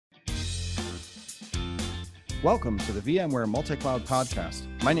Welcome to the VMware Multi-Cloud Podcast.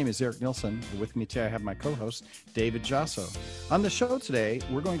 My name is Eric Nilsson, and with me today I have my co-host, David Jasso. On the show today,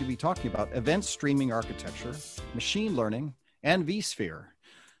 we're going to be talking about event streaming architecture, machine learning, and vSphere.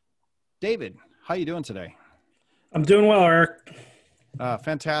 David, how are you doing today? I'm doing well, Eric.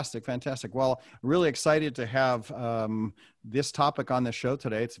 Fantastic. Well, really excited to have this topic on the show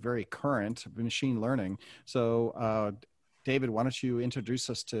today. It's very current, machine learning. So, David, why don't you introduce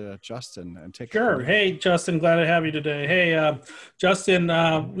us to Justin and take Sure. Hey, Justin, glad to have you today. Hey, Justin,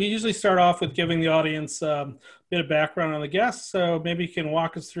 we usually start off with giving the audience a bit of background on the guests. So maybe you can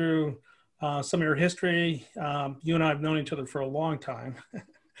walk us through some of your history. You and I have known each other for a long time,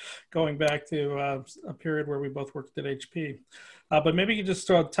 going back to a period where we both worked at HP. But maybe you can just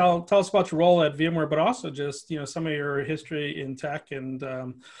tell us about your role at VMware, but also just some of your history in tech and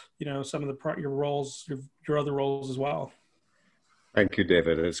some of your roles, your other roles as well. Thank you,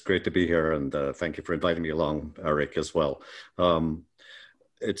 David. It's great to be here, and thank you for inviting me along, Eric, as well.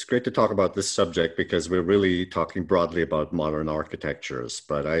 It's great to talk about this subject because we're really talking broadly about modern architectures.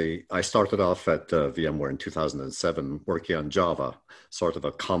 But I started off at VMware in 2007 working on Java, sort of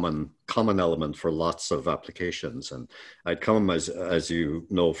a common element for lots of applications. And I'd come, as you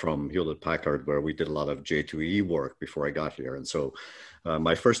know, from Hewlett-Packard, where we did a lot of J2EE work before I got here. And so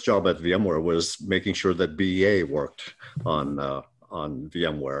my first job at VMware was making sure that BEA worked on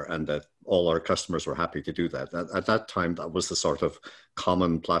VMware and that all our customers were happy to do that. At that time, that was the sort of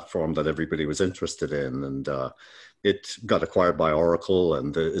common platform that everybody was interested in. And it got acquired by Oracle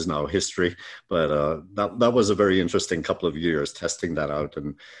and is now history. But that was a very interesting couple of years testing that out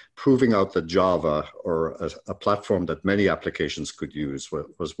and proving out that Java, or a platform that many applications could use,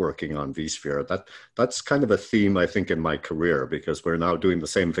 was working on vSphere. That's kind of a theme, I think, in my career, because we're now doing the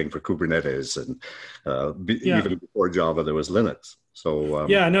same thing for Kubernetes. And even before Java, there was Linux. So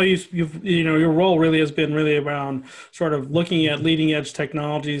I know your role really has been around sort of looking at leading edge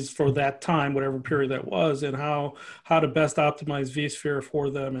technologies for that time, whatever period that was, and how to best optimize vSphere for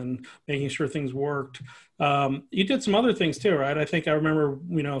them and making sure things worked. You did some other things too, right? I think I remember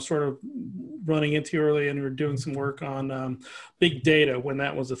sort of running into you early, and you were doing some work on big data when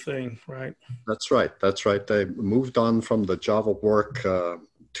that was a thing, right? That's right. I moved on from the Java work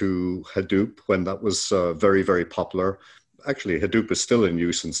to Hadoop when that was very, very popular. Actually, Hadoop is still in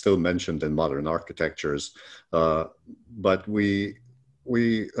use and still mentioned in modern architectures, but we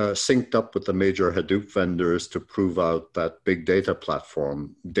synced up with the major Hadoop vendors to prove out that big data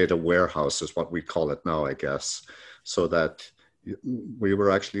platform, data warehouse is what we call it now, I guess, so that we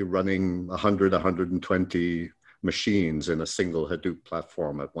were actually running 100, 120 machines in a single Hadoop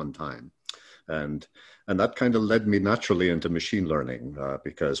platform at one time. And that kind of led me naturally into machine learning,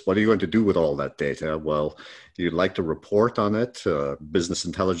 because what are you going to do with all that data? Well, you'd like to report on it, business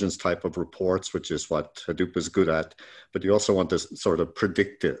intelligence type of reports, which is what Hadoop is good at. But you also want to sort of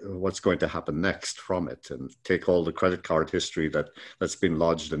predict what's going to happen next from it, and take all the credit card history that's been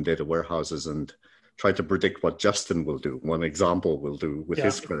lodged in data warehouses and try to predict what Justin will do, one example will do with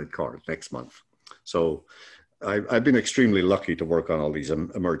his credit card next month. So I've been extremely lucky to work on all these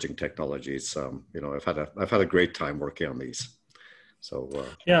emerging technologies. I've had a great time working on these. So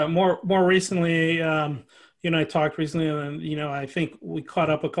more recently, you and I talked recently, and I think we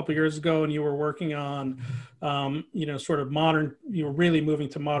caught up a couple of years ago, and you were working on, sort of modern. You were really moving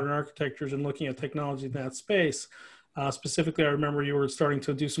to modern architectures and looking at technology in that space. Specifically, I remember you were starting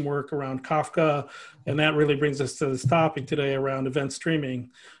to do some work around Kafka, and that really brings us to this topic today around event streaming,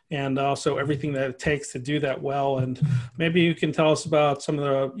 and also everything that it takes to do that well. And maybe you can tell us about some of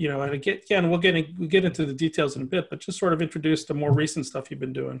the, and again, we'll get into the details in a bit, but just sort of introduce the more recent stuff you've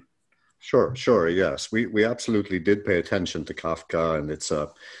been doing. Sure. Yes, we absolutely did pay attention to Kafka, and it's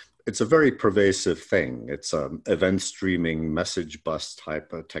a very pervasive thing. It's event streaming, message bus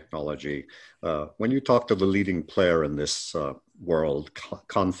type of technology. When you talk to the leading player in this world,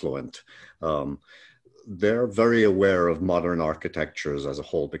 Confluent, they're very aware of modern architectures as a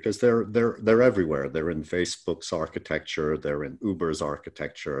whole, because they're everywhere. They're in Facebook's architecture, they're in Uber's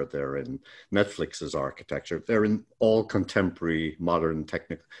architecture, they're in Netflix's architecture, they're in all contemporary modern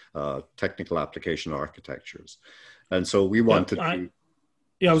technical application architectures. And so we wanted to...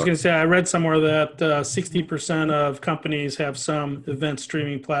 Yeah, I was going to say, I read somewhere that 60% of companies have some event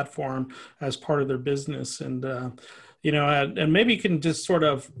streaming platform as part of their business. And, and maybe you can just sort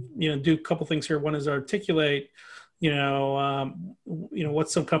of, do a couple things here. One is articulate, what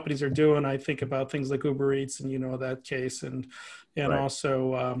some companies are doing. I think about things like Uber Eats and, that case, and right.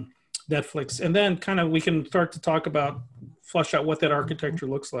 Also Netflix. And then kind of we can start to talk about, flush out what that architecture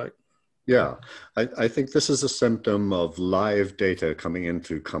looks like. Yeah, I think this is a symptom of live data coming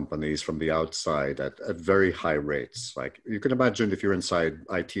into companies from the outside at very high rates. Like you can imagine if you're inside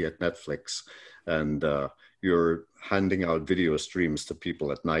IT at Netflix and you're handing out video streams to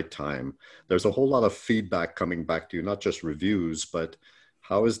people at nighttime, there's a whole lot of feedback coming back to you, not just reviews, but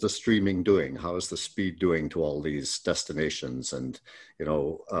how is the streaming doing? How is the speed doing to all these destinations? And,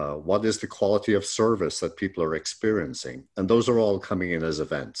 what is the quality of service that people are experiencing? And those are all coming in as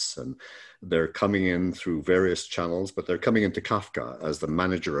events. And they're coming in through various channels, but they're coming into Kafka as the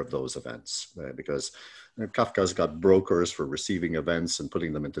manager of those events because Kafka's got brokers for receiving events and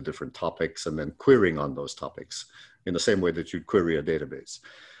putting them into different topics and then querying on those topics in the same way that you'd query a database.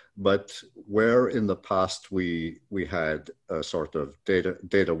 But where in the past we had a sort of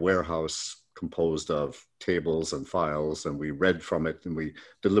data warehouse composed of tables and files, and we read from it and we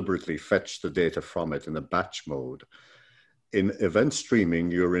deliberately fetched the data from it in a batch mode. In event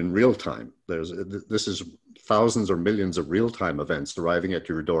streaming, you're in real time. This is thousands or millions of real-time events arriving at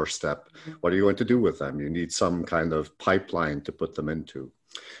your doorstep. What are you going to do with them? You need some kind of pipeline to put them into.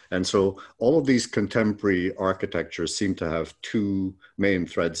 And so all of these contemporary architectures seem to have two main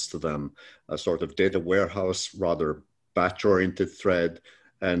threads to them, a sort of data warehouse, rather batch-oriented thread,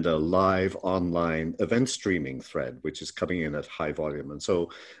 and a live online event streaming thread, which is coming in at high volume. And so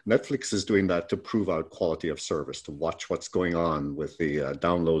Netflix is doing that to prove out quality of service, to watch what's going on with the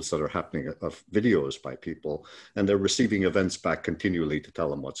downloads that are happening of videos by people. And they're receiving events back continually to tell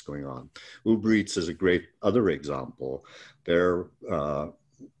them what's going on. Uber Eats is a great other example. They're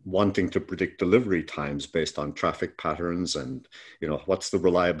wanting to predict delivery times based on traffic patterns and what's the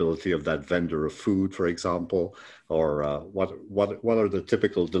reliability of that vendor of food, for example, or what are the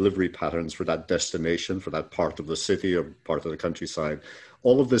typical delivery patterns for that destination, for that part of the city or part of the countryside.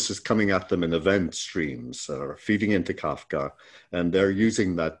 All of this is coming at them in event streams or feeding into Kafka, and they're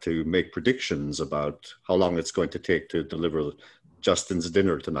using that to make predictions about how long it's going to take to deliver Justin's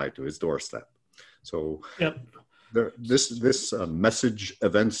dinner tonight to his doorstep. So Yep. This message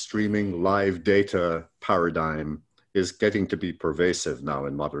event streaming live data paradigm is getting to be pervasive now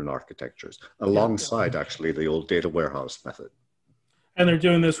in modern architectures, alongside actually the old data warehouse method. And they're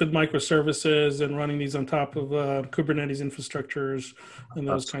doing this with microservices and running these on top of Kubernetes infrastructures and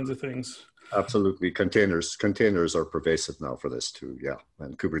those kinds of things. Absolutely. Containers are pervasive now for this too. Yeah.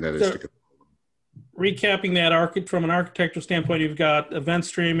 And Kubernetes. Recapping that from an architectural standpoint, you've got event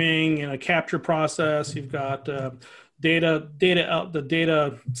streaming and a capture process. You've got the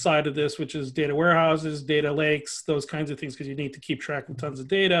data side of this, which is data warehouses, data lakes, those kinds of things, because you need to keep track of tons of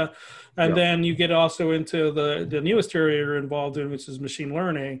data. And then you get also into the newest area you're involved in, which is machine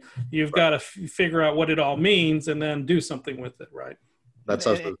learning. You've got to figure out what it all means and then do something with it, right? That's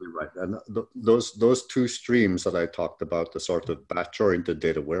absolutely right. And those two streams that I talked about, the sort of batch-oriented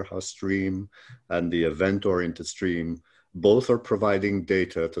data warehouse stream and the event-oriented stream, both are providing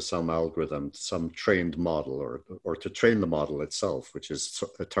data to some algorithm, some trained model, or to train the model itself, which is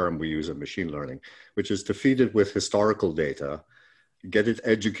a term we use in machine learning, which is to feed it with historical data, get it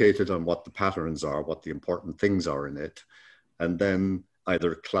educated on what the patterns are, what the important things are in it, and then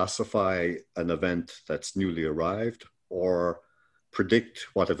either classify an event that's newly arrived or predict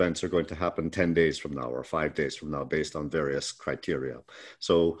what events are going to happen 10 days from now or 5 days from now based on various criteria.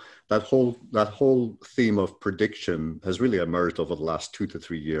 So that whole theme of prediction has really emerged over the last 2 to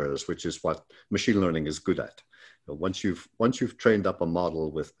 3 years, which is what machine learning is good at. Once you've trained up a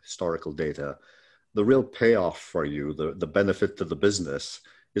model with historical data, the real payoff for you, the benefit to the business,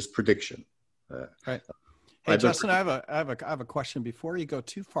 is prediction. Right. Hey, Justin, I have a question before you go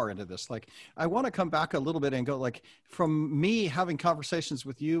too far into this. Like, I want to come back a little bit and go, like, from me having conversations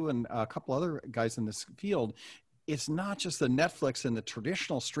with you and a couple other guys in this field, it's not just the Netflix and the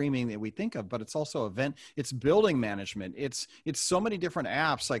traditional streaming that we think of, but it's also it's building management. It's so many different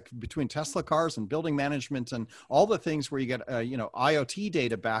apps, like between Tesla cars and building management and all the things where you get, IoT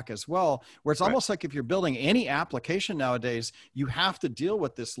data back as well, where it's almost like if you're building any application nowadays, you have to deal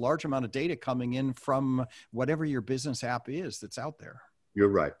with this large amount of data coming in from whatever your business app is that's out there. You're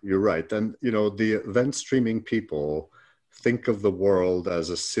right. And, the event streaming people think of the world as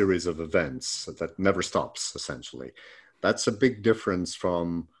a series of events that never stops, essentially. That's a big difference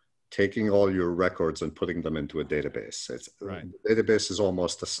from taking all your records and putting them into a database. The database is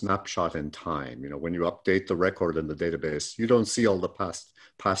almost a snapshot in time. When you update the record in the database, you don't see all the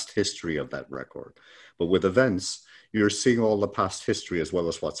past history of that record. But with events, you're seeing all the past history as well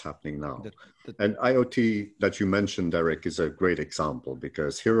as what's happening now. And IoT that you mentioned, Eric, is a great example,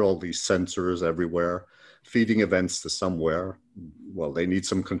 because here are all these sensors everywhere feeding events to somewhere. Well, they need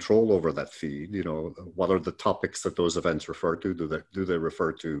some control over that feed. You know, what are the topics that those events refer to? Do they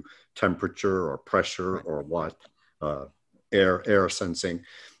refer to temperature or pressure or what? Air sensing.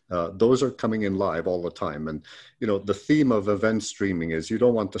 Those are coming in live all the time. And, you know, the theme of event streaming is you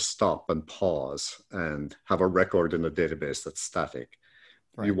don't want to stop and pause and have a record in a database that's static.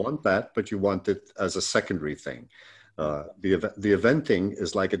 Right. You want that, but you want it as a secondary thing. The eventing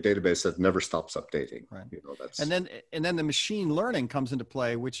is like a database that never stops updating. Right. You know, that's... And then the machine learning comes into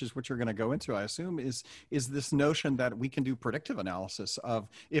play, which is what you're going to go into, I assume, is this notion that we can do predictive analysis of,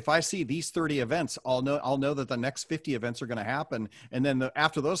 if I see these 30 events, I'll know that the next 50 events are going to happen, and then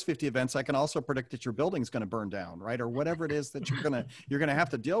after those 50 events, I can also predict that your building's going to burn down, right, or whatever it is that you're going to have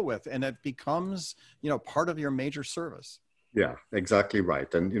to deal with, and it becomes, you know, part of your major service. Yeah, exactly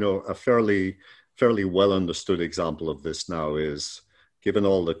right. And, you know, a fairly well understood example of this now is, given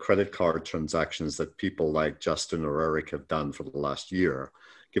all the credit card transactions that people like Justin or Eric have done for the last year,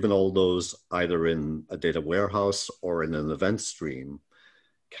 given all those either in a data warehouse or in an event stream,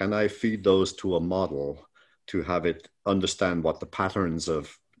 can I feed those to a model to have it understand what the patterns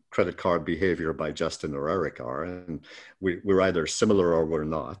of credit card behavior by Justin or Eric are? And we're either similar or we're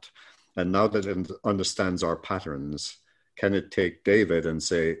not. And now that it understands our patterns, can it take David and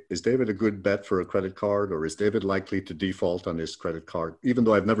say, is David a good bet for a credit card, or is David likely to default on his credit card? Even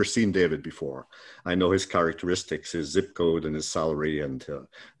though I've never seen David before, I know his characteristics, his zip code and his salary and,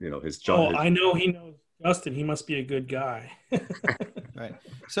 you know, his job. Oh, I know he knows Justin. He must be a good guy. Right.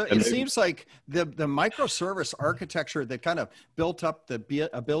 So it seems like the microservice architecture that kind of built up the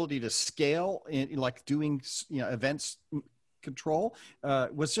ability to scale in, like doing, you know, events control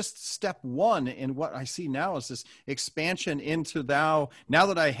was just step one in what I see now is this expansion into now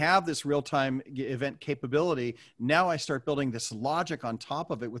that I have this real-time event capability, now I start building this logic on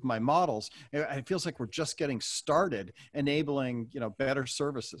top of it with my models. It feels like we're just getting started enabling, you know, better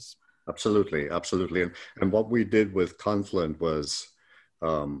services. Absolutely. And what we did with Confluent was,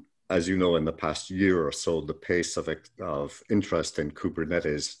 as you know, in the past year or so, the pace of interest in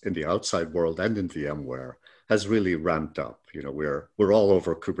Kubernetes in the outside world and in VMware has really ramped up. You know, we're all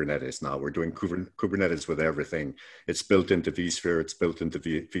over Kubernetes now. We're doing Kubernetes with everything. It's built into vSphere. It's built into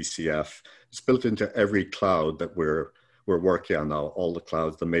VCF. It's built into every cloud that we're working on now. All the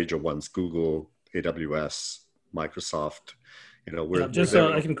clouds, the major ones: Google, AWS, Microsoft. You know, just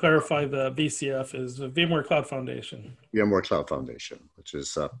so I can clarify, the VCF is the VMware Cloud Foundation. VMware Cloud Foundation, which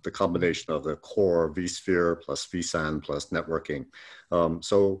is the combination of the core vSphere plus vSAN plus networking.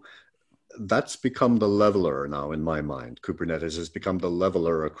 So that's become the leveler now in my mind. Kubernetes has become the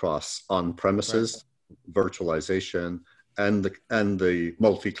leveler across on-premises, right, virtualization, and the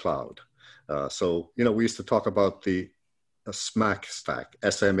multi-cloud. So, you know, we used to talk about the SMAC stack,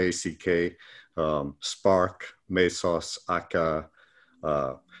 SMACK, Spark, Mesos, Akka,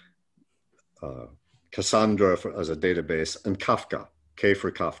 Cassandra as a database, and Kafka, K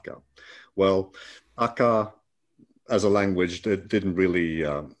for Kafka. Well, Akka as a language didn't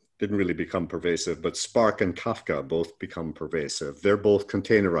really become pervasive, but Spark and Kafka both become pervasive. They're both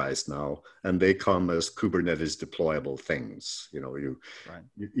containerized now, and they come as Kubernetes deployable things. You know,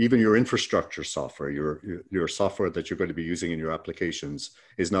 even your infrastructure software, your software that you're going to be using in your applications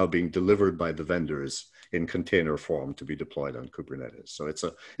is now being delivered by the vendors in container form to be deployed on Kubernetes. So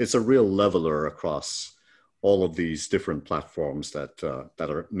it's a real leveler across all of these different platforms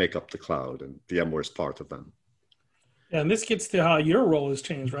that make up the cloud, and VMware is part of them. Yeah, and this gets to how your role has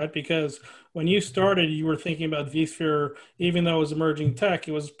changed, right? Because when you started, you were thinking about vSphere, even though it was emerging tech,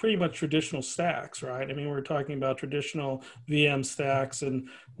 it was pretty much traditional stacks, right? I mean, we're talking about traditional VM stacks, and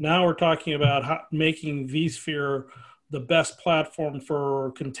now we're talking about making vSphere the best platform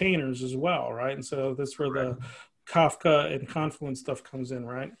for containers as well, right? And so that's where the Kafka and Confluent stuff comes in,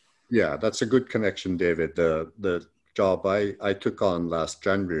 right? Yeah, that's a good connection, David. The job I took on last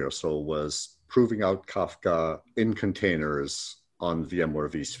January or so was proving out Kafka in containers on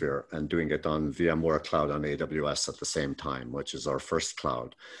VMware vSphere and doing it on VMware Cloud on AWS at the same time, which is our first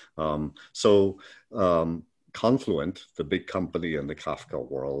cloud. Confluent, the big company in the Kafka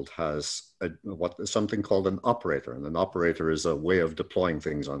world, has something called an operator. And an operator is a way of deploying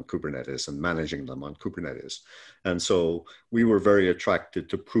things on Kubernetes and managing them on Kubernetes. And so we were very attracted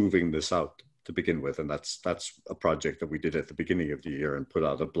to proving this out to begin with. And that's a project that we did at the beginning of the year and put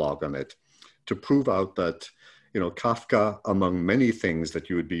out a blog on it to prove out that, you know, Kafka, among many things that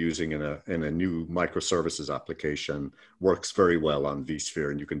you would be using in a new microservices application, works very well on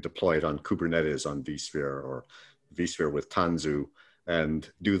vSphere, and you can deploy it on Kubernetes on vSphere, or vSphere with Tanzu and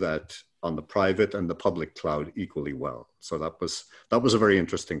do that on the private and the public cloud equally well. So that was a very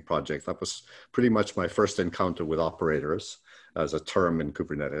interesting project. That was pretty much my first encounter with operators as a term in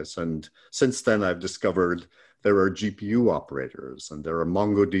Kubernetes. And since then, I've discovered there are GPU operators, and there are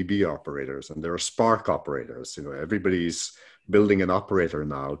MongoDB operators, and there are Spark operators. You know, everybody's building an operator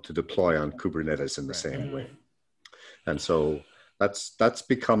now to deploy on Kubernetes in the same way. And so that's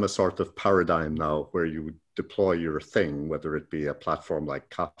become a sort of paradigm now where you deploy your thing, whether it be a platform like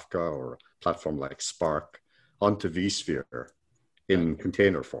Kafka or a platform like Spark, onto vSphere in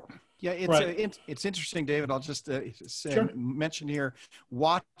container form. Yeah, it's interesting, David. I'll just mention here,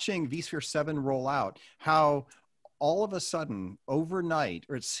 watching vSphere 7 roll out, how all of a sudden overnight,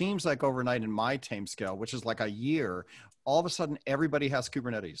 or it seems like overnight in my time scale, which is like a year, all of a sudden everybody has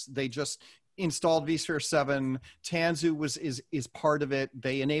Kubernetes. They just installed vSphere 7. Tanzu is part of it.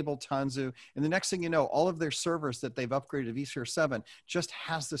 They enabled Tanzu. And the next thing you know, all of their servers that they've upgraded to vSphere 7 just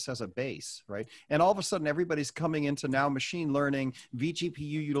has this as a base, right? And all of a sudden, everybody's coming into now machine learning, vGPU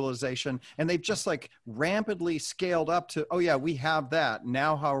utilization, and they've just like rampantly scaled up to, oh yeah, we have that.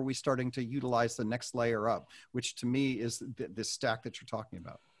 Now how are we starting to utilize the next layer up, which to me is this stack that you're talking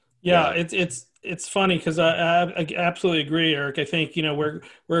about. Yeah, it's funny because I absolutely agree, Eric. I think, you know,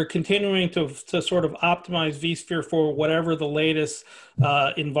 we're continuing to sort of optimize vSphere for whatever the latest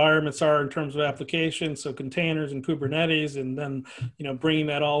environments are in terms of applications, so containers and Kubernetes, and then, you know, bringing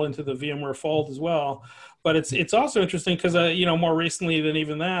that all into the VMware fold as well. But it's also interesting because you know, more recently than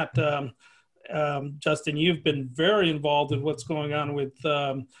even that, Justin, you've been very involved in what's going on with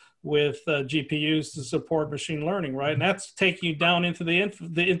GPUs to support machine learning, right? And that's taking you down into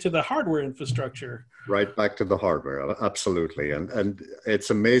the hardware infrastructure. Right back to the hardware, absolutely. And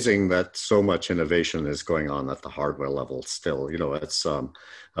it's amazing that so much innovation is going on at the hardware level still. You know, it's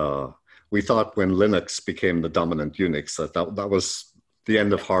we thought when Linux became the dominant Unix that was the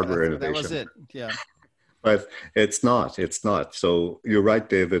end of hardware innovation. That was it, yeah. But it's not. So you're right,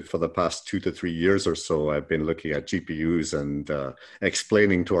 David. For the past 2 to 3 years or so, I've been looking at GPUs and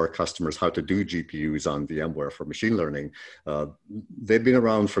explaining to our customers how to do GPUs on VMware for machine learning. They've been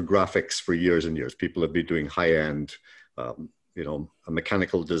around for graphics for years and years. People have been doing high-end, you know, a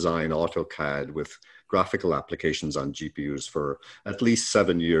mechanical design AutoCAD with graphical applications on GPUs for at least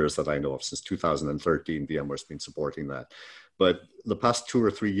 7 years that I know of. Since 2013, VMware's been supporting that. But the past 2 or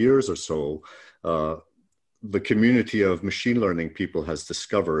 3 years or so, the community of machine learning people has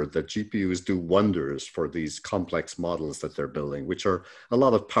discovered that GPUs do wonders for these complex models that they're building, which are a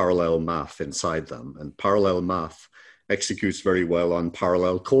lot of parallel math inside them. And parallel math executes very well on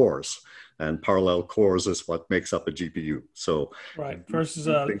parallel cores. And parallel cores is what makes up a GPU. So right, versus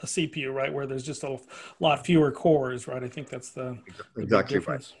a CPU, right, where there's just a lot fewer cores, right? I think that's the exactly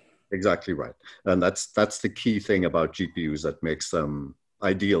right. Exactly right. And that's the key thing about GPUs that makes them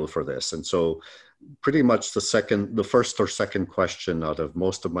ideal for this. And so pretty much the first or second question out of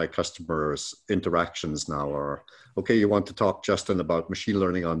most of my customers' interactions now are, okay, you want to talk, Justin, about machine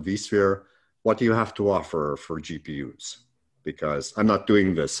learning on vSphere. What do you have to offer for GPUs? Because I'm not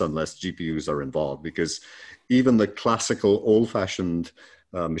doing this unless GPUs are involved, because even the classical old-fashioned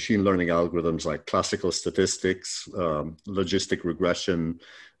machine learning algorithms like classical statistics, logistic regression,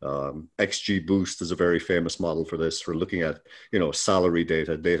 XGBoost is a very famous model for this, for looking at, you know, salary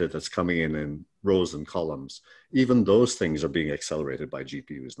data that's coming in rows and columns. Even those things are being accelerated by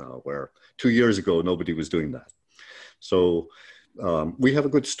GPUs now, where 2 years ago, nobody was doing that. So we have a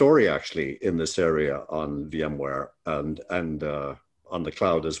good story actually in this area on VMware and on the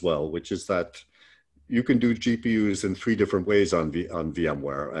cloud as well, which is that you can do GPUs in 3 different ways on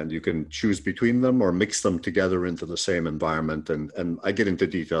VMware, and you can choose between them or mix them together into the same environment. And I get into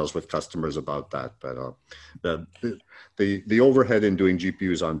details with customers about that, but the overhead in doing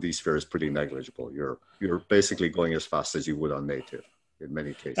GPUs on vSphere is pretty negligible. You're basically going as fast as you would on native in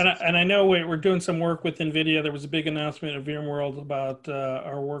many cases. And I know we're doing some work with NVIDIA. There was a big announcement at VMworld about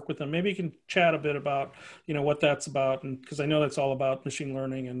our work with them. Maybe you can chat a bit about, you know, what that's about, and because I know that's all about machine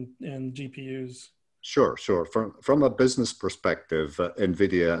learning and GPUs. Sure. From a business perspective,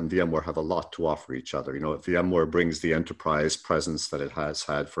 NVIDIA and VMware have a lot to offer each other. You know, VMware brings the enterprise presence that it has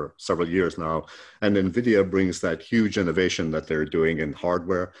had for several years now, and NVIDIA brings that huge innovation that they're doing in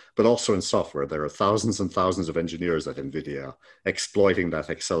hardware, but also in software. There are thousands and thousands of engineers at NVIDIA exploiting that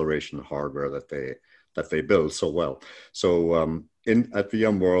acceleration hardware that they build so well. So at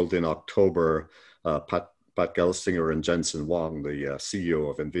VMworld in October, Pat Gelsinger and Jensen Huang, the CEO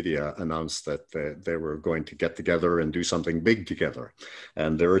of NVIDIA, announced that they were going to get together and do something big together.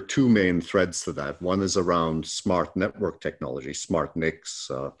 And there are two main threads to that. One is around smart network technology, smart NICs.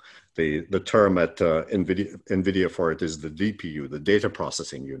 The term at NVIDIA for it is the DPU, the data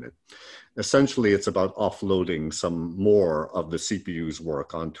processing unit. Essentially, it's about offloading some more of the CPU's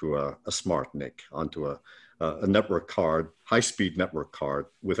work onto a smart NIC, onto a network card, high-speed network card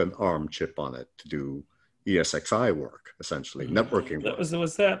with an ARM chip on it to do ESXi work, essentially, networking work.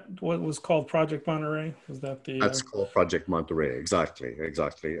 Was that what was called Project Monterey? Was that the... That's called Project Monterey, exactly.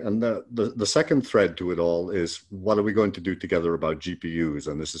 And the second thread to it all is, what are we going to do together about GPUs?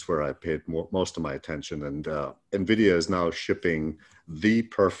 And this is where I paid most of my attention. And NVIDIA is now shipping the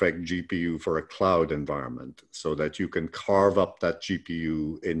perfect GPU for a cloud environment so that you can carve up that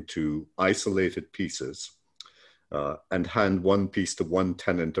GPU into isolated pieces. And hand one piece to one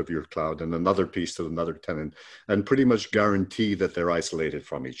tenant of your cloud and another piece to another tenant, and pretty much guarantee that they're isolated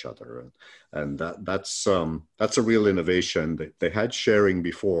from each other. And that's a real innovation. They had sharing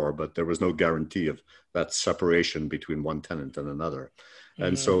before, but there was no guarantee of that separation between one tenant and another.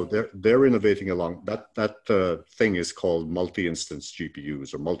 And so they're innovating along. That thing is called multi-instance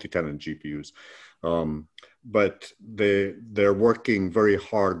GPUs or multi-tenant GPUs. But they're working very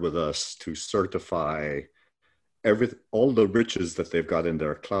hard with us to certify all the riches that they've got in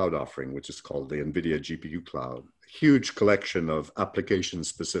their cloud offering, which is called the NVIDIA GPU Cloud, huge collection of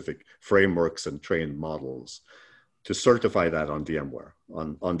application-specific frameworks and trained models, to certify that on VMware,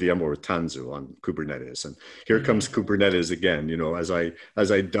 on VMware with Tanzu, on Kubernetes. And here comes Kubernetes again. You know, as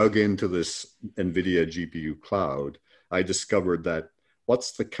I dug into this NVIDIA GPU Cloud, I discovered that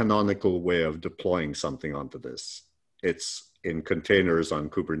what's the canonical way of deploying something onto this? It's in containers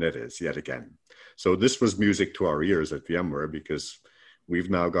on Kubernetes yet again. So this was music to our ears at VMware, because we've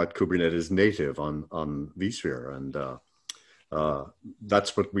now got Kubernetes native on vSphere. And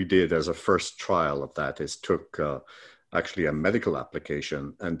that's what we did as a first trial of that, is took actually a medical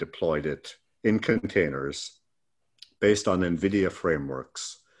application and deployed it in containers based on NVIDIA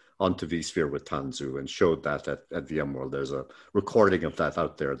frameworks onto vSphere with Tanzu, and showed that at VMworld. There's a recording of that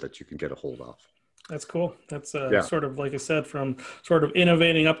out there that you can get a hold of. That's cool. That's sort of, like I said, from sort of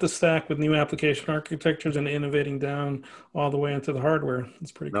innovating up the stack with new application architectures and innovating down all the way into the hardware.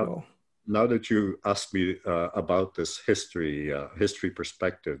 It's pretty cool. Now that you asked me about this history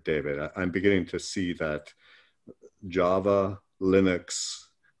perspective, David, I'm beginning to see that Java, Linux,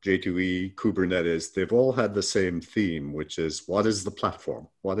 J2E, Kubernetes, they've all had the same theme, which is, what is the platform?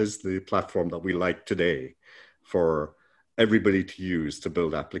 What is the platform that we like today for everybody to use to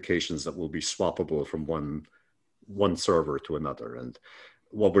build applications that will be swappable from one server to another? And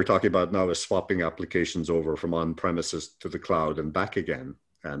what we're talking about now is swapping applications over from on-premises to the cloud and back again.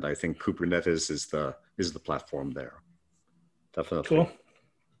 And I think Kubernetes is the platform there. Definitely. Cool.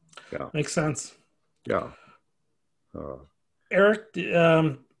 Yeah. Makes sense. Yeah. Eric,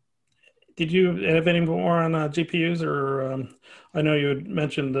 did you have any more on GPUs? Or I know you had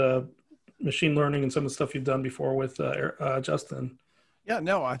mentioned machine learning and some of the stuff you've done before with Justin. Yeah,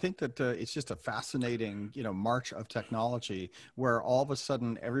 no, I think that it's just a fascinating, march of technology where all of a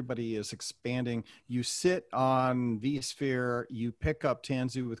sudden everybody is expanding. You sit on vSphere, you pick up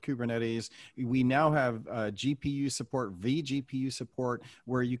Tanzu with Kubernetes. We now have GPU support, vGPU support,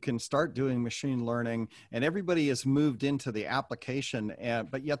 where you can start doing machine learning, and everybody has moved into the application,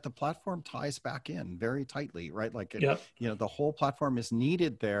 but yet the platform ties back in very tightly, right? Like, the whole platform is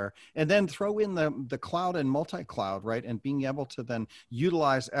needed there. And then throw in the cloud and multi-cloud, right? And being able to then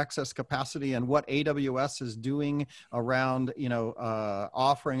utilize excess capacity, and what AWS is doing around,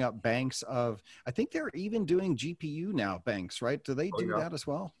 offering up banks of, I think they're even doing GPU now banks, right? Do they do that as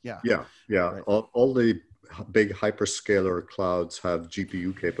well? Yeah. Right. All the big hyperscaler clouds have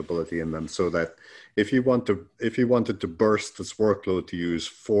GPU capability in them, so that if you wanted to burst this workload to use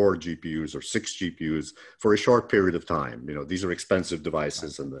 4 GPUs or 6 GPUs for a short period of time, these are expensive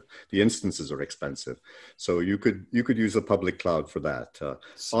devices, right, and the instances are expensive. So you could use a public cloud for that.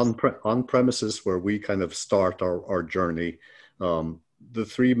 On premises, where we kind of start our journey, the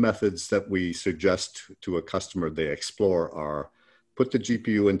 3 methods that we suggest to a customer they explore are: put the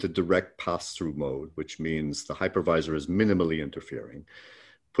GPU into direct pass-through mode, which means the hypervisor is minimally interfering.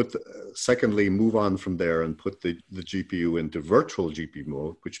 Secondly, move on from there and put the GPU into virtual GPU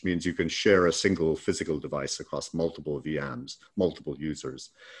mode, which means you can share a single physical device across multiple VMs, multiple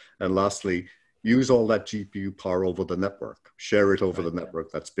users. And lastly, use all that GPU power over the network. Share it over the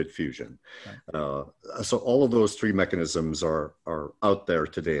network. That's Bitfusion. Right. So all of those 3 mechanisms are out there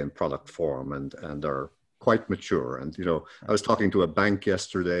today in product form and are quite mature. And, I was talking to a bank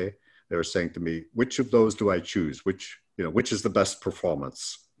yesterday, they were saying to me, which of those do I choose? Which is the best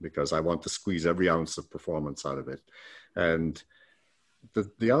performance? Because I want to squeeze every ounce of performance out of it. And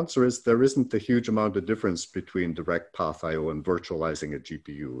the answer is there isn't a huge amount of difference between direct path IO and virtualizing a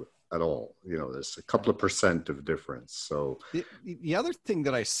GPU at all. There's a couple of percent of difference. So the other thing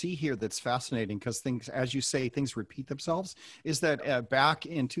that I see here that's fascinating, because things, as you say, things repeat themselves, is that back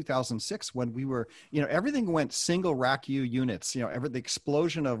in 2006, when we were, everything went single rack U units, the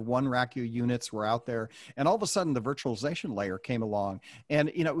explosion of one rack U units were out there. And all of a sudden the virtualization layer came along, and,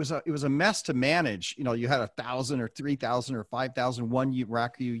 it was a mess to manage. You had 1,000 or 3,000 or 5,000 one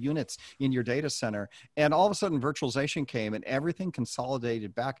rack U units in your data center. And all of a sudden virtualization came and everything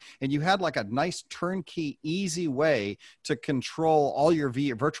consolidated back. And you had like a nice turnkey, easy way to control all your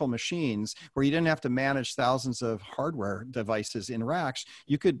virtual machines, where you didn't have to manage thousands of hardware devices in racks.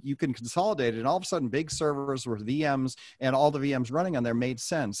 You can consolidate it, and all of a sudden big servers with VMs and all the VMs running on there made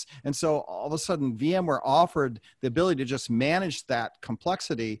sense. And so all of a sudden VMware offered the ability to just manage that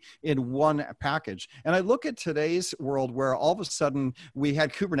complexity in one package. And I look at today's world, where all of a sudden we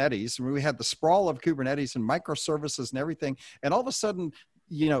had Kubernetes, we had the sprawl of Kubernetes and microservices and everything, and all of a sudden,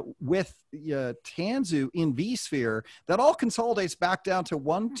 with Tanzu in vSphere, that all consolidates back down to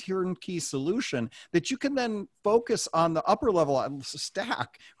one turnkey solution that you can then focus on the upper level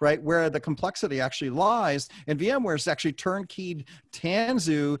stack, right, where the complexity actually lies. And VMware's actually turnkeyed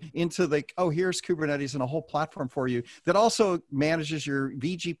Tanzu into here's Kubernetes and a whole platform for you that also manages your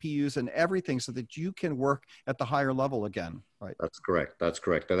vGPUs and everything, so that you can work at the higher level again. Right. That's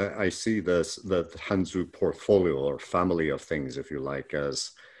correct. And I see the Tanzu portfolio, or family of things, if you like,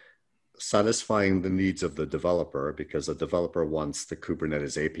 as satisfying the needs of the developer, because the developer wants the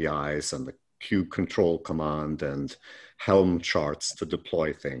Kubernetes APIs and the kube control command and Helm charts to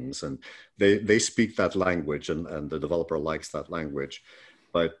deploy things. And they speak that language, and the developer likes that language.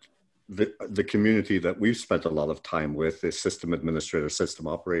 But the community that we've spent a lot of time with is system administrators, system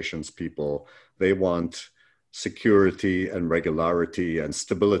operations people. They want security and regularity and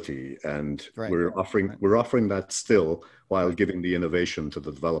stability, and we're offering that still, while giving the innovation to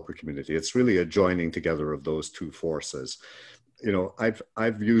the developer community. It's really a joining together of those two forces.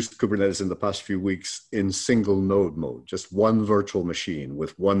 I've used Kubernetes in the past few weeks in single node mode, just one virtual machine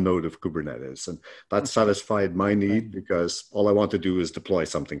with one node of Kubernetes, and that satisfied my need, because all I want to do is deploy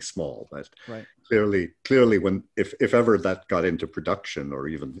something small. But clearly, if ever that got into production, or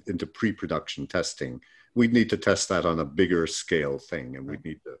even into pre-production testing, we'd need to test that on a bigger scale thing, and we'd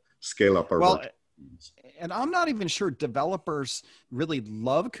need to scale up our and I'm not even sure developers really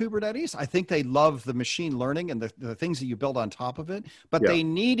love Kubernetes. I think they love the machine learning and the things that you build on top of it, but they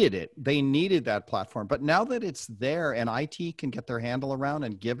needed it. They needed that platform. But now that it's there and IT can get their handle around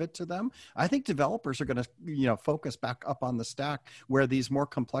and give it to them, I think developers are going to, focus back up on the stack where these more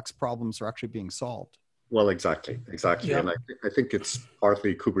complex problems are actually being solved. Well, exactly. Yeah. And I think it's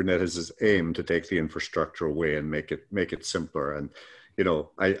partly Kubernetes' aim to take the infrastructure away and make it simpler. And,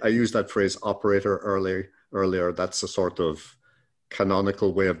 I used that phrase operator earlier. That's a sort of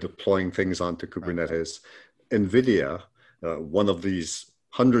canonical way of deploying things onto Kubernetes. NVIDIA, one of these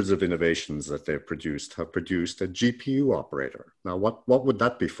hundreds of innovations that they've produced, have produced a GPU operator. Now, what would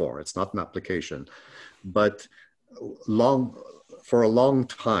that be for? It's not an application, but for a long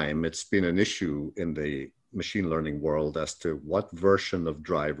time, it's been an issue in the machine learning world as to what version of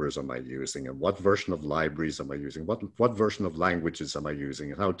drivers am I using, and what version of libraries am I using, what version of languages am I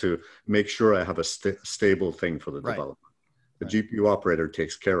using, and how to make sure I have a stable thing for the developer. The GPU operator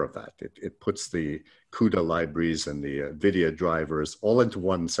takes care of that. It puts the CUDA libraries and the NVIDIA drivers all into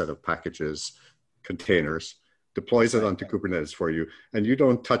one set of packages, containers, deploys it onto Kubernetes for you, and you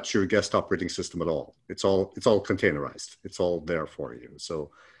don't touch your guest operating system at all. It's all containerized. It's all there for you.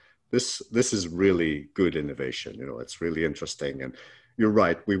 So this is really good innovation. It's really interesting. And you're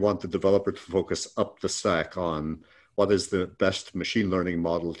right. We want the developer to focus up the stack on what is the best machine learning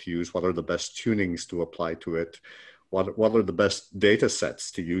model to use, what are the best tunings to apply to it, what are the best data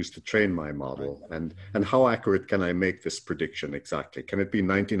sets to use to train my model, and how accurate can I make this prediction exactly? Can it be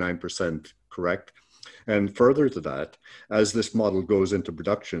 99% correct? And further to that, as this model goes into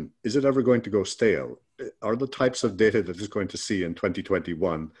production, is it ever going to go stale? Are the types of data that it's going to see in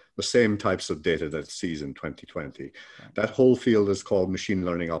 2021 the same types of data that it sees in 2020? That whole field is called machine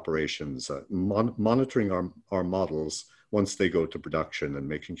learning operations, monitoring our models once they go to production and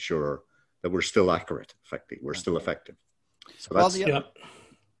making sure that we're still accurate, we're still effective. So that's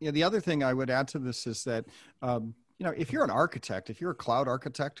the other thing I would add to this is that if you're an architect, if you're a cloud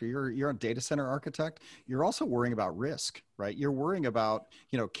architect, or you're a data center architect, you're also worrying about risk, right? You're worrying about,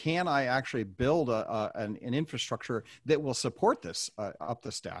 can I actually build an infrastructure that will support this up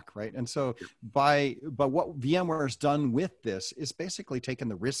the stack, right? And so but what VMware has done with this is basically taken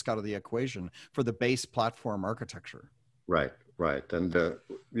the risk out of the equation for the base platform architecture. Right, right. And,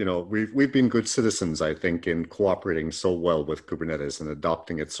 we've been good citizens, I think, in cooperating so well with Kubernetes and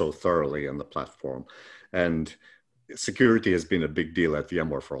adopting it so thoroughly in the platform. And security has been a big deal at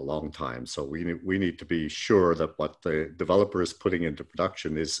VMware for a long time. So we need to be sure that what the developer is putting into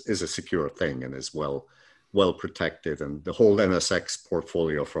production is a secure thing and is well protected. And the whole NSX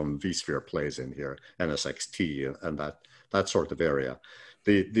portfolio from vSphere plays in here, NSXT and that sort of area.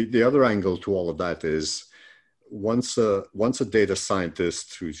 The other angle to all of that is once a data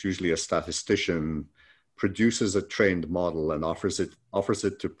scientist, who's usually a statistician, produces a trained model and offers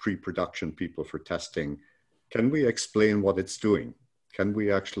it to pre-production people for testing, can we explain what it's doing? Can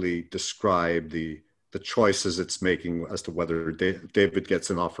we actually describe the choices it's making as to whether David gets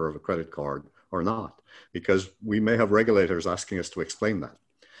an offer of a credit card or not? Because we may have regulators asking us to explain that.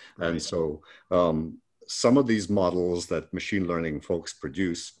 Right. And so some of these models that machine learning folks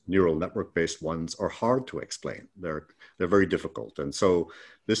produce, neural network-based ones, are hard to explain. They're very difficult. And so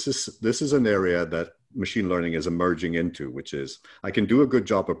this is an area that machine learning is emerging into, which is, I can do a good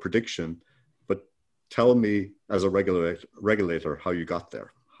job of prediction, but tell me as a regulator how you got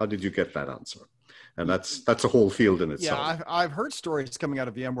there. How did you get that answer? And that's a whole field in itself. Yeah, I've heard stories coming out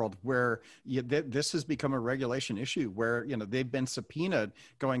of VMworld where this has become a regulation issue where they've been subpoenaed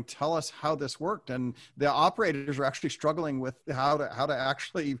going, tell us how this worked, and the operators are actually struggling with how to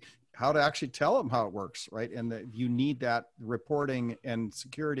actually tell them how it works, right? And that you need that reporting and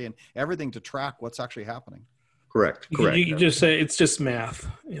security and everything to track what's actually happening. Correct. You can just say it's just math.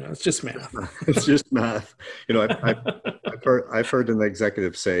 It's just math. It's just math. I've heard an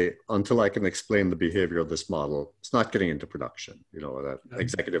executive say, until I can explain the behavior of this model, it's not getting into production. That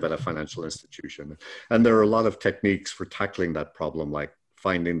executive at a financial institution. And there are a lot of techniques for tackling that problem, like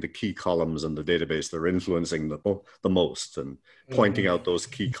finding the key columns in the database that are influencing the most and pointing out those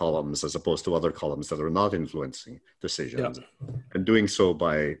key columns as opposed to other columns that are not influencing decisions, and doing so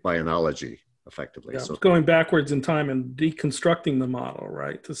by analogy. Effectively. Yeah, so going backwards in time and deconstructing the model,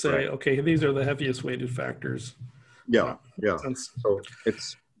 right? To say, okay, these are the heaviest weighted factors. Yeah. So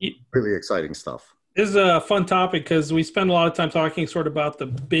it's really exciting stuff. This is a fun topic because we spend a lot of time talking sort of about the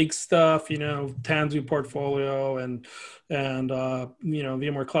big stuff, Tanzu portfolio and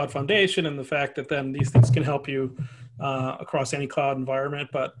VMware Cloud Foundation, and the fact that then these things can help you across any cloud environment.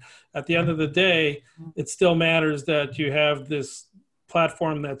 But at the end of the day, it still matters that you have this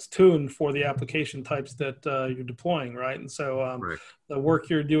platform that's tuned for the application types that you're deploying, right? And so the work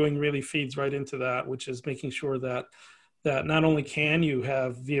you're doing really feeds right into that, which is making sure that not only can you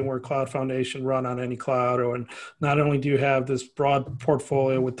have VMware Cloud Foundation run on any cloud, or not only do you have this broad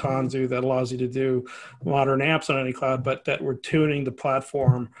portfolio with Tanzu that allows you to do modern apps on any cloud, but that we're tuning the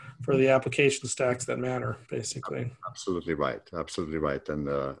platform for the application stacks that matter, basically. Absolutely right.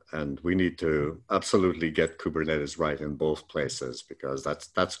 And we need to absolutely get Kubernetes right in both places, because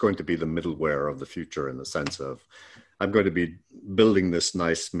that's going to be the middleware of the future, in the sense of, I'm going to be building this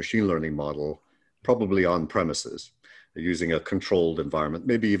nice machine learning model probably on premises, using a controlled environment,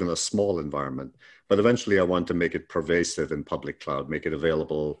 maybe even a small environment. But eventually I want to make it pervasive in public cloud, make it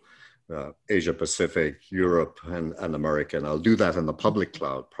available Asia Pacific, Europe, and America. And I'll do that in the public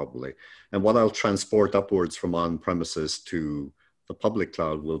cloud probably. And what I'll transport upwards from on-premises to the public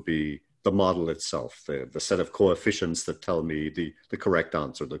cloud will be the model itself, the set of coefficients that tell me the correct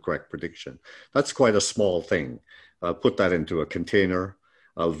answer, the correct prediction. That's quite a small thing. Put that into a container.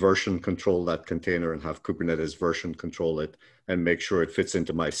 I'll version control that container and have Kubernetes version control it and make sure it fits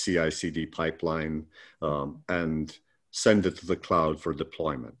into my CI/CD pipeline, and send it to the cloud for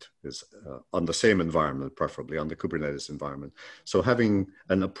deployment, is on the same environment, preferably on the Kubernetes environment. So having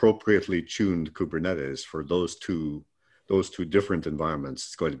an appropriately tuned Kubernetes for those two different environments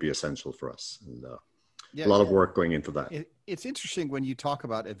is going to be essential for us. And, a lot of work going into that. It's interesting when you talk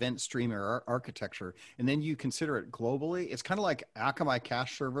about event streaming architecture, and then you consider it globally. It's kind of like Akamai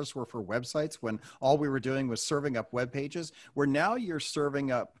cache servers were for websites, when all we were doing was serving up web pages, where now you're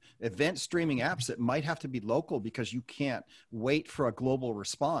serving up event streaming apps that might have to be local because you can't wait for a global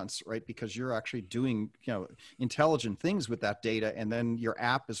response, right? Because you're actually doing intelligent things with that data, and then your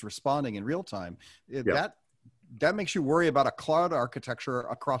app is responding in real time. That makes you worry about a cloud architecture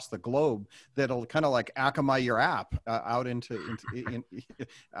across the globe that'll kind of like Akamai your app out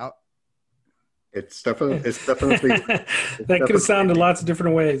out. It's definitely that could have sounded lots of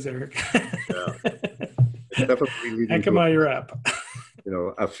different ways, Eric. definitely leading to Akamai, your app.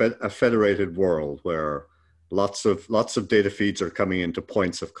 a federated world where lots of data feeds are coming into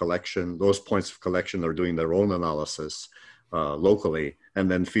points of collection. Those points of collection are doing their own analysis locally,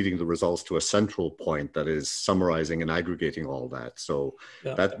 and then feeding the results to a central point that is summarizing and aggregating all that. So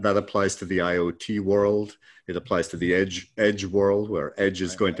Yeah. that applies to the IoT world. It applies to the edge world, where edge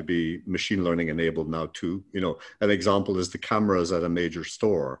is going to be machine learning enabled now too. An example is the cameras at a major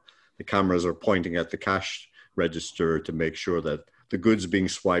store. The cameras are pointing at the cash register to make sure that the goods being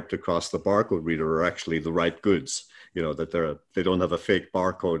swiped across the barcode reader are actually the right goods, that they don't have a fake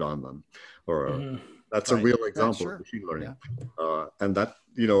barcode on them. Or that's a real example of machine learning. Yeah. And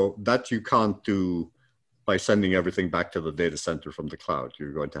that you can't do by sending everything back to the data center from the cloud.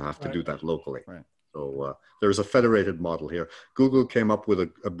 You're going to have to do that locally. Right. So there's a federated model here. Google came up with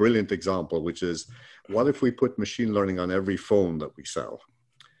a brilliant example, which is, what if we put machine learning on every phone that we sell?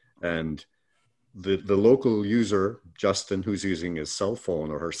 And the local user, Justin, who's using his cell phone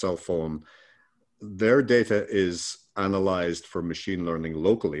or her cell phone, their data is analyzed for machine learning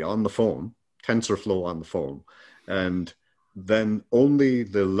locally on the phone, TensorFlow on the phone. And then only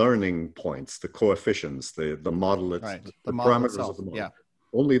the learning points, the coefficients, the model, the parameters itself, of the model,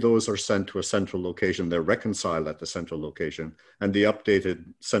 only those are sent to a central location. They're reconciled at the central location, and the updated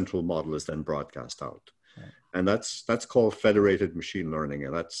central model is then broadcast out. And that's called federated machine learning,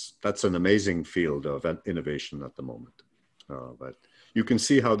 and that's an amazing field of innovation at the moment. But you can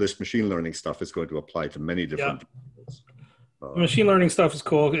see how this machine learning stuff is going to apply to many different fields. The machine learning stuff is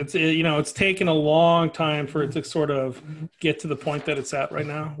cool. It's taken a long time for it to sort of get to the point that it's at right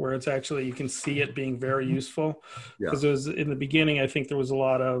now, where it's actually, you can see it being very useful. Because it was in the beginning, I think there was a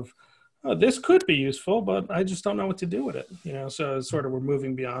lot of, this could be useful, but I just don't know what to do with it. So it's sort of, we're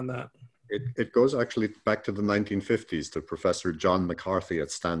moving beyond that. It goes actually back to the 1950s to Professor John McCarthy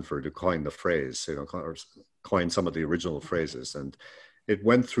at Stanford, who coined the phrase, coined some of the original phrases. And it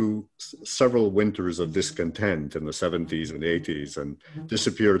went through several winters of discontent in the 70s and 80s and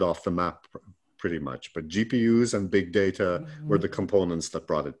disappeared off the map pretty much. But GPUs and big data were the components that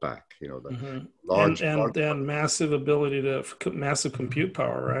brought it back. The large and massive ability to massive compute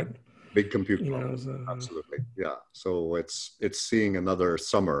power, right? Big compute power, absolutely, yeah. So it's seeing another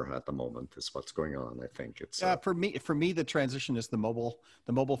summer at the moment is what's going on. I think it's for me the transition is the mobile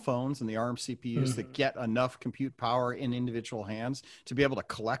phones and the ARM CPUs that get enough compute power in individual hands to be able to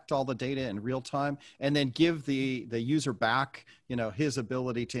collect all the data in real time and then give the user back his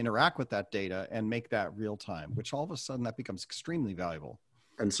ability to interact with that data and make that real time, which all of a sudden that becomes extremely valuable.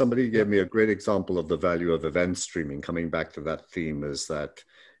 And somebody gave me a great example of the value of event streaming. Coming back to that theme, is that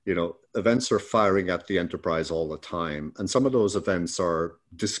events are firing at the enterprise all the time. And some of those events are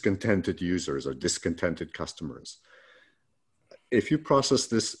discontented users or discontented customers. If you process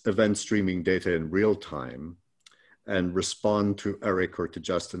this event streaming data in real time and respond to Eric or to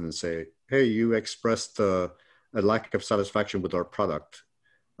Justin and say, hey, you expressed a lack of satisfaction with our product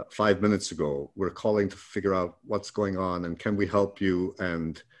 5 minutes ago. We're calling to figure out what's going on and can we help you,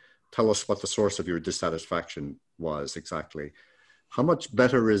 and tell us what the source of your dissatisfaction was exactly. How much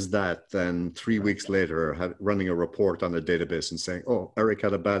better is that than 3 weeks later running a report on a database and saying, oh, Eric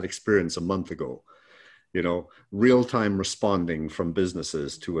had a bad experience a month ago? Real-time responding from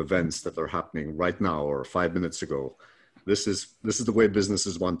businesses to events that are happening right now or 5 minutes ago. This is the way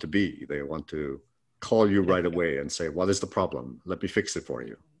businesses want to be. They want to call you right away and say, what is the problem? Let me fix it for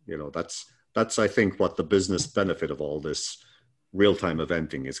you. That's I think what the business benefit of all this real-time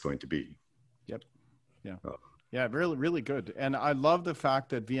eventing is going to be. Yep. Yeah. Yeah, really, really good. And I love the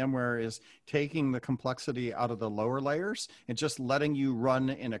fact that VMware is taking the complexity out of the lower layers and just letting you run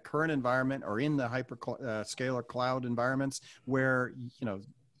in a current environment or in the hyperscaler cloud environments where,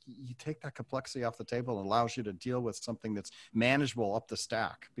 you take that complexity off the table and allows you to deal with something that's manageable up the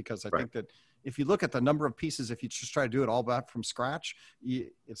stack. Because I think that if you look at the number of pieces, if you just try to do it all back from scratch,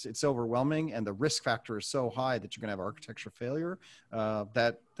 it's overwhelming. And the risk factor is so high that you're going to have architecture failure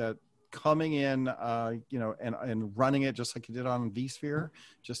that coming in, and running it just like you did on vSphere,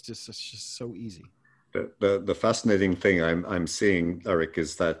 it's just so easy. The fascinating thing I'm seeing, Eric,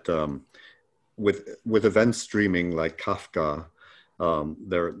 is that with event streaming like Kafka,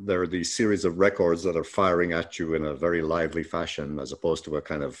 there are these series of records that are firing at you in a very lively fashion, as opposed to a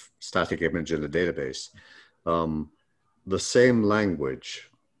kind of static image in a database. The same language,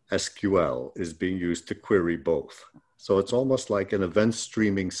 SQL, is being used to query both. So it's almost like an event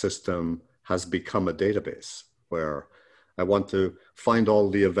streaming system has become a database where I want to find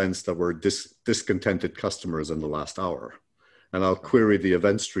all the events that were discontented customers in the last hour. And I'll query the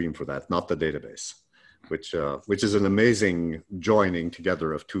event stream for that, not the database, which is an amazing joining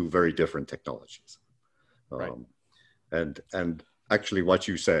together of two very different technologies. Right. And actually what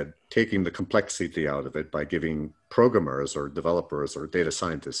you said, taking the complexity out of it by giving programmers or developers or data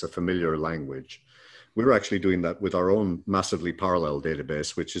scientists a familiar language. We're actually doing that with our own massively parallel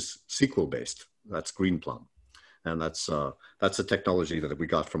database, which is SQL based. That's Greenplum. And that's a technology that we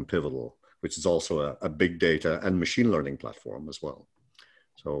got from Pivotal, which is also a big data and machine learning platform as well.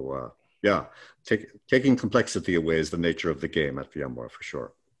 So yeah, taking complexity away is the nature of the game at VMware for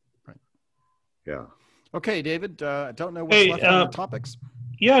sure. Right. Yeah. Okay, David, I don't know what's left on the topics.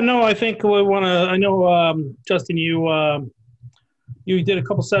 Yeah, no, I think we want to, I know, Justin, you did a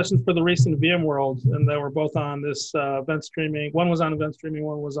couple sessions for the recent VMworld, and they were both on this event streaming. One was on event streaming,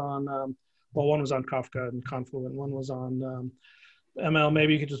 one was on, one was on Kafka and Confluent, one was on ML.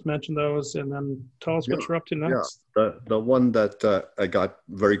 Maybe you could just mention those and then tell us what you're up to next. Yeah, the one that I got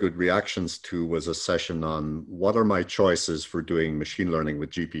very good reactions to was a session on what are my choices for doing machine learning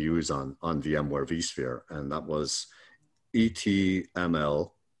with GPUs on VMware vSphere, and that was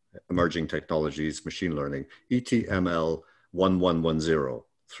ETML, Emerging Technologies, Machine Learning, ETML 1110.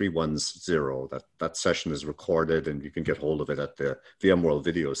 That session is recorded and you can get hold of it at the VMworld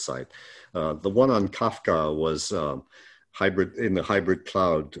video site. The one on Kafka was hybrid in the hybrid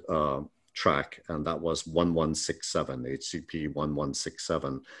cloud track, and that was 1167, HCP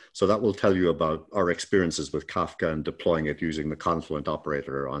 1167. So that will tell you about our experiences with Kafka and deploying it using the Confluent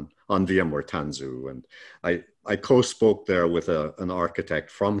operator on VMware Tanzu. And I co-spoke there with an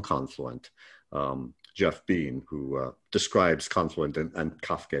architect from Confluent, Jeff Bean, who describes Confluent and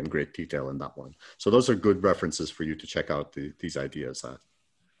Kafka in great detail in that one. So those are good references for you to check out these ideas.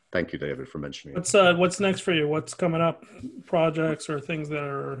 Thank you, David, for mentioning it. What's next for you? What's coming up? Projects or things that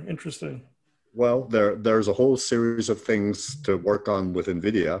are interesting? Well, there's a whole series of things to work on with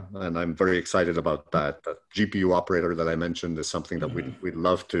NVIDIA, and I'm very excited about that. The GPU operator that I mentioned is something that we'd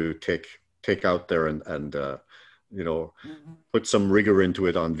love to take out there and put some rigor into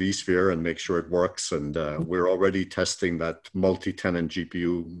it on vSphere and make sure it works. And we're already testing that multi-tenant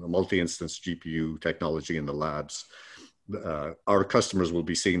GPU, multi-instance GPU technology in the labs. Our customers will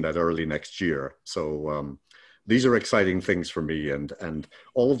be seeing that early next year. So these are exciting things for me, and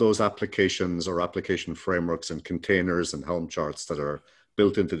all of those applications or application frameworks and containers and Helm charts that are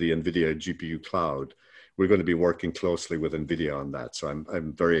built into the NVIDIA GPU cloud, we're going to be working closely with NVIDIA on that. So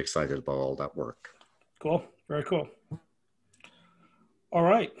I'm very excited about all that work. Cool. Very cool. All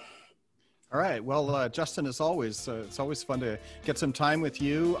right. All right. Well, Justin, as always, it's always fun to get some time with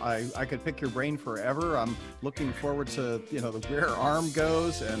you. I could pick your brain forever. I'm looking forward to where ARM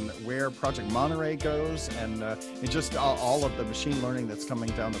goes and where Project Monterey goes, and just all of the machine learning that's coming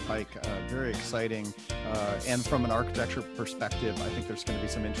down the pike. Very exciting. And from an architecture perspective, I think there's going to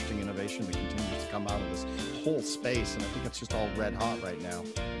be some interesting innovation that continues to come out of this whole space, and I think it's just all red hot right now.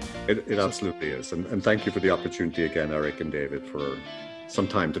 It absolutely is. And thank you for the opportunity again, Eric and David, for some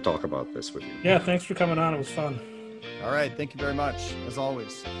time to talk about this with you. Yeah, thanks for coming on. It was fun. All right. Thank you very much, as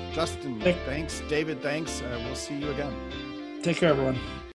always. Justin, thanks. David, thanks. We'll see you again. Take care, everyone.